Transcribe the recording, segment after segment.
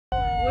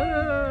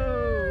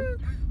Whoa!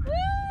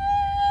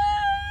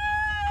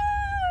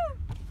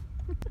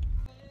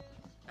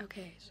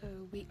 Okay, so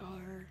we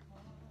are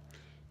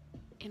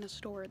in a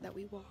store that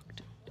we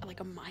walked like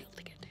a mile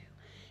to get to,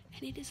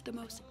 and it is the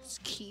most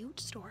cute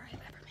store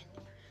I've ever been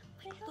to.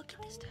 Like, look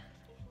at this stuff.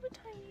 A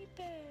tiny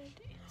bed.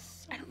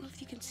 I don't know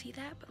if you can see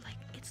that, but like,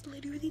 it's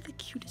literally the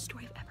cutest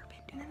store I've ever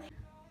been to.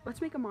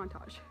 Let's make a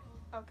montage.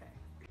 Okay.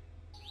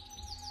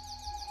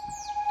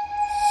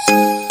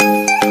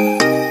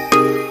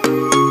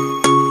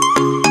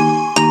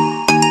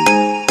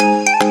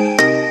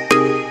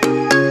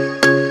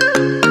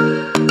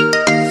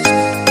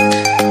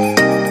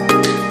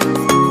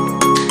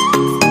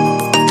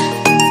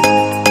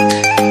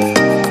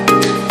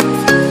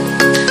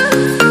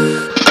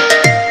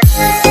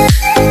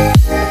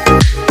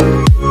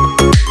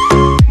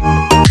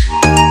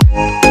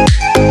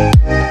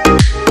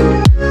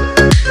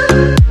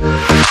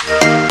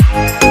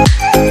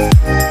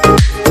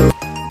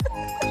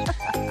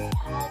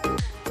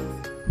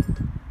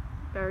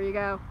 There you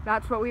go.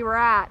 That's what we were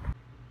at.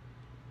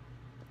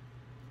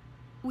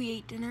 We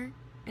ate dinner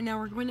and now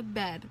we're going to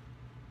bed.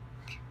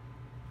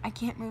 I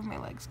can't move my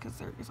legs because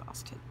they're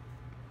exhausted.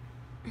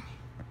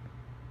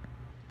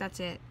 That's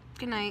it.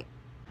 Good night.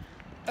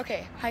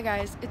 Okay, hi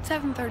guys. It's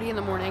 7:30 in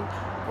the morning.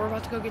 We're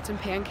about to go get some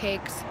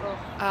pancakes.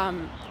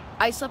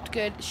 I slept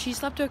good. She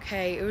slept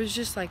okay. It was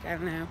just like, I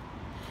don't know.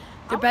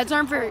 The beds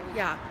aren't very,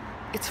 yeah.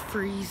 It's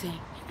freezing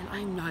and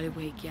I'm not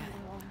awake yet.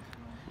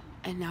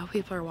 And now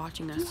people are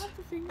watching us. Do you have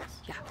the things?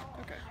 Yeah.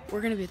 Okay.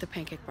 We're gonna be at the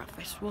pancake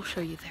breakfast. We'll show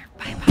you there.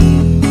 Bye bye.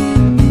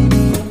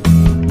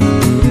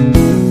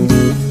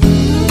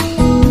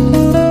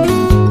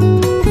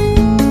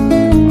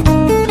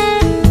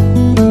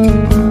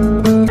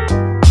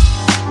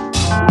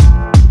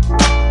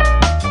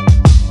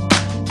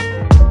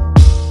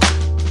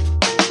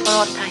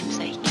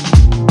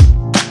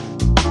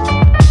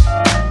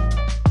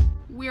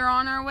 We're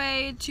on our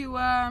way to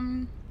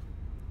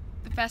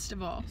the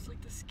festival. It's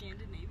like the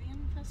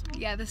Scandinavian festival?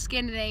 Yeah, the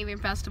Scandinavian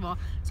festival.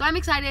 So I'm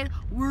excited.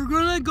 We're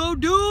gonna go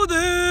do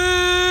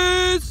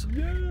this!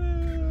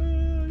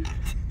 Yay!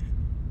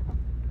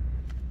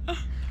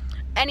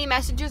 Any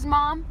messages,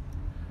 Mom?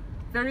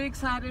 Very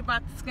excited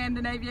about the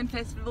Scandinavian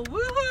festival.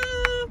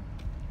 Woohoo!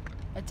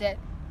 That's it.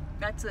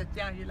 That's it.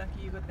 Yeah, you're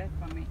lucky you got that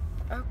from me.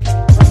 Okay.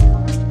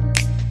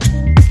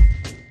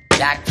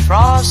 Jack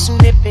Frost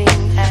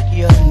nipping at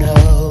your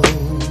nose.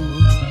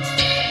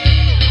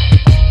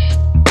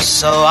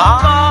 So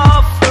I'm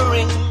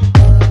offering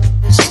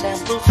a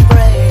simple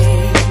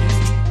phrase.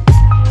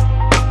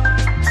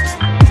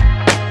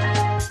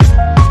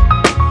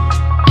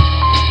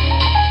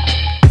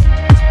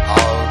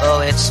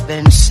 Although it's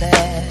been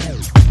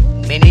said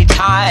many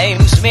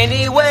times,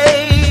 many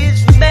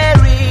ways,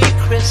 Merry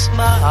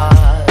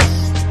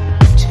Christmas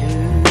to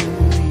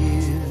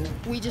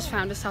you. We just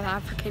found a South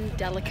African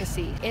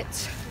delicacy.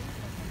 It's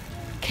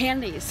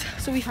candies.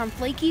 So we found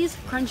Flakies,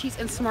 Crunchies,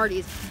 and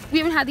Smarties. We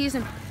haven't had these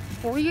in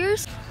 4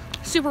 years.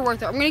 Super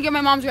worth it. I'm gonna get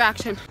my mom's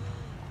reaction.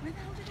 Where the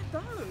hell did you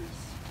get those?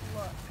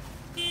 Look.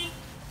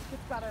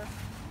 It's better.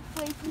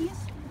 Flakies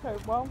Okay,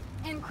 well.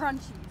 and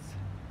Crunchies.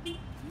 Oh,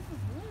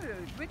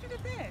 word. Where'd you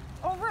get that?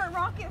 Over at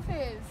Rocket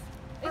Fizz.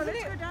 Oh, Isn't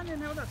let's it? go down there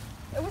and have a look.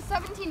 It was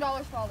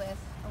 $17 for all this.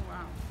 Oh,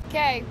 wow.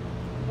 Okay,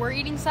 we're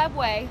eating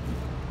Subway.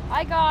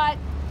 I got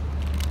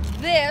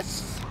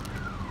this.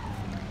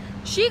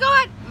 She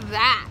got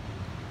that.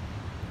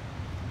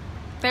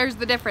 There's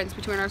the difference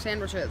between our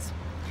sandwiches.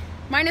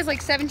 Mine is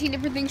like 17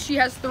 different things. She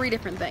has 3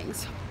 different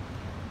things.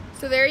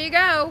 So there you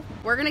go.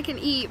 We're gonna can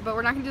eat, but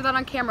we're not gonna do that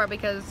on camera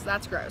because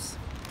that's gross.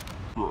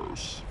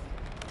 Gross.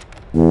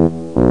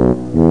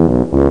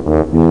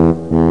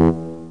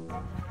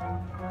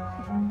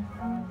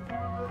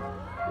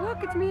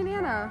 Look, it's me and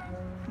Anna.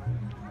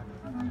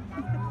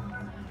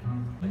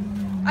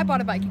 I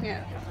bought a biking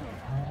hat.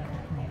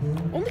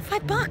 Only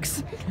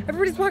 $5.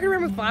 Everybody's walking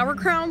around with flower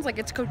crowns like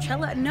it's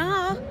Coachella.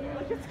 Nah.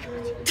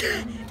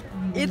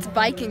 It's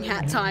biking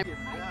hat time.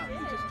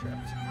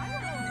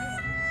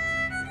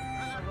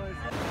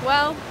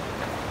 Well,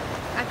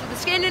 after the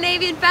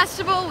Scandinavian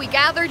festival, we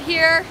gathered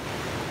here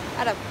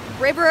at a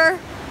river,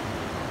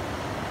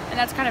 and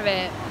that's kind of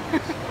it.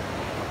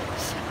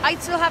 I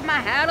still have my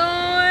hat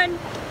on.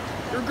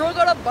 Your girl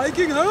got a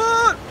biking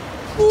hat.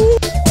 Ooh.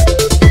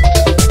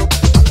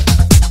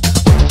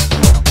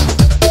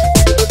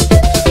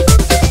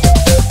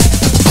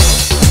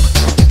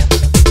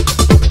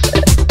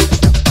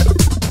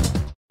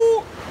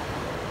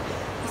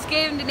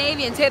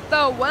 Scandinavians hit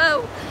the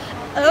whoa.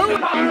 Oh.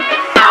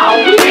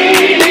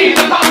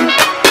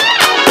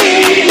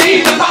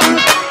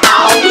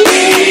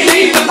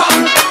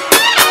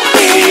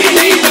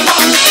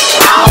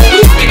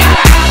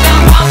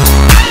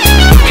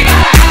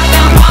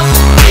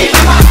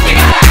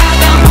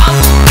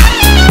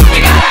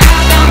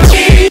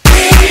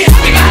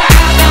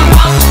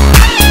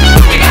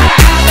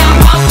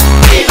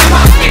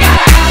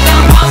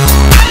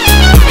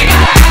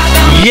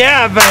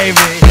 Yeah, baby.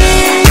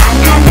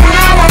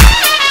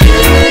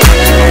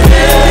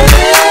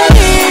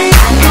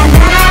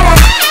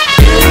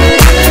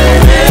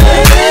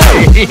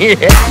 We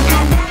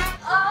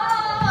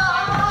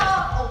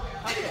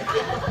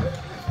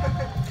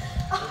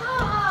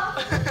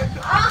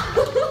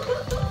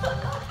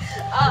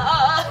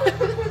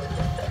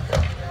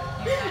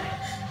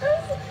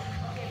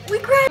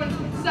grabbed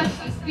such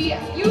a speed.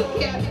 You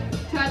can't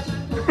touch.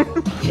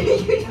 You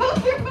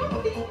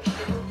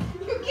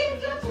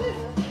can't touch this.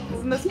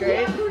 Isn't this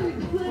great?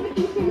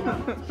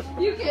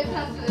 You can't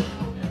touch this.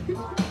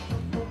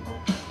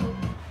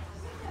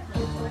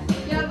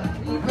 Yeah,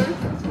 you first.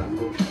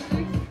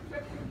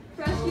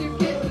 Rescue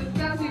kids with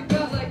bouncy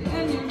girls like,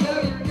 and you know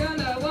you're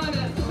gonna want it.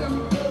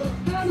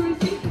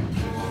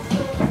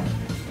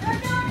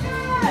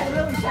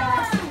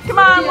 Come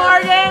on,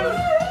 Morgan!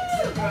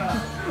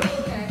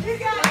 You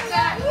got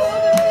that.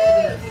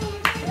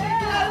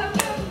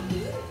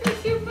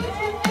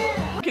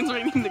 Morgan's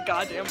ringing the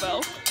goddamn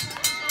bell.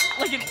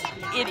 Like an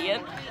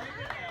idiot.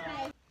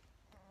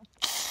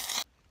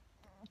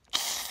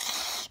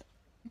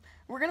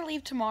 We're gonna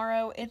leave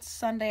tomorrow. It's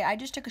Sunday. I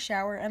just took a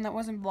shower and that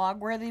wasn't vlog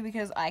worthy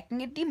because I can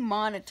get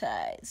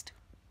demonetized.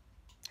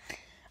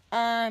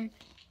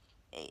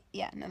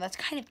 Yeah, no, that's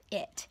kind of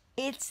it.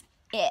 It's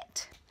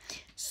it.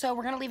 So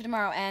we're gonna leave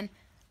tomorrow and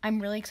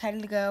I'm really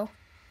excited to go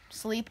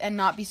sleep and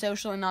not be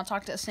social and not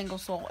talk to a single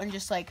soul and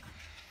just like,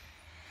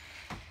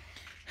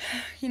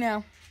 you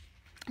know,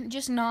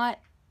 just not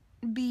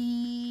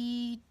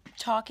be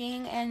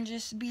talking and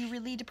just be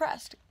really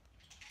depressed.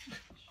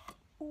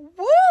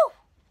 Woo!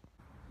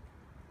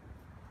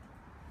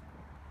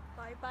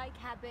 Bye-bye,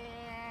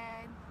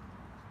 cabin.